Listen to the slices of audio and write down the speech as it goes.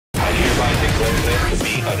is meant to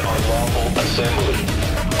be an unlawful assembly.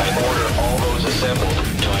 I order all those assembled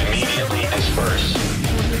to immediately disperse.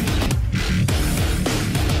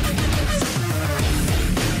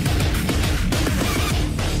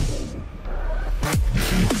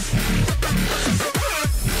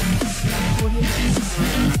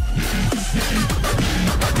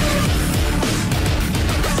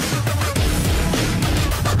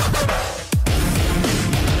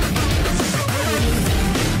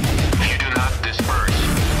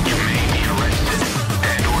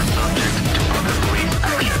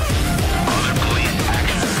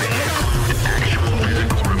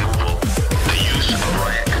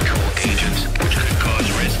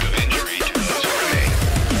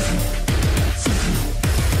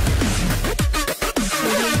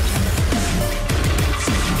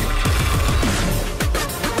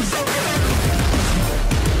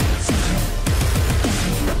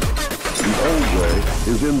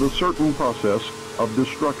 Is in the certain process of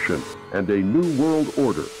destruction, and a new world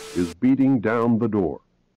order is beating down the door.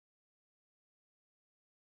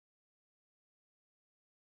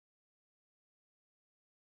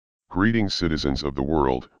 Greetings, citizens of the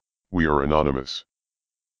world. We are anonymous.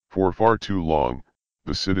 For far too long,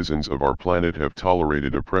 the citizens of our planet have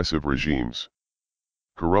tolerated oppressive regimes,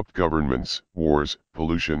 corrupt governments, wars,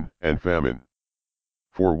 pollution, and famine.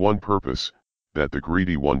 For one purpose, that the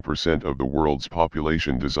greedy 1% of the world's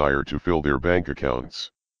population desire to fill their bank accounts,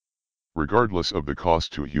 regardless of the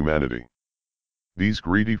cost to humanity. These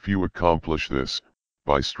greedy few accomplish this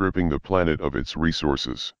by stripping the planet of its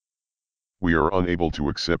resources. We are unable to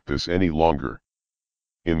accept this any longer.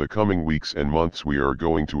 In the coming weeks and months, we are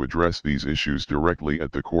going to address these issues directly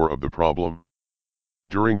at the core of the problem.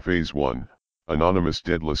 During Phase 1, Anonymous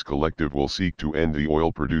Deadless Collective will seek to end the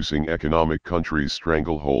oil-producing economic countries'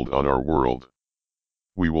 stranglehold on our world.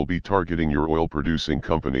 We will be targeting your oil-producing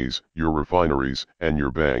companies, your refineries, and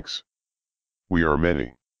your banks. We are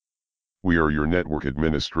many. We are your network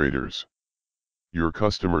administrators, your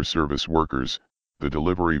customer service workers, the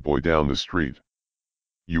delivery boy down the street.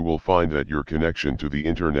 You will find that your connection to the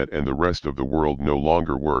internet and the rest of the world no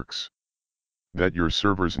longer works, that your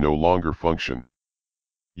servers no longer function.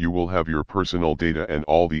 You will have your personal data and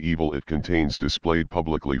all the evil it contains displayed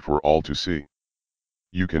publicly for all to see.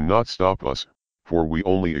 You cannot stop us, for we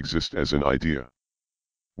only exist as an idea.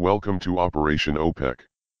 Welcome to Operation Opec.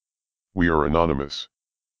 We are anonymous.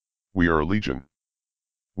 We are legion.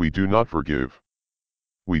 We do not forgive.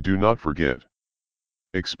 We do not forget.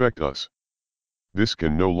 Expect us. This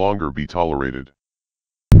can no longer be tolerated.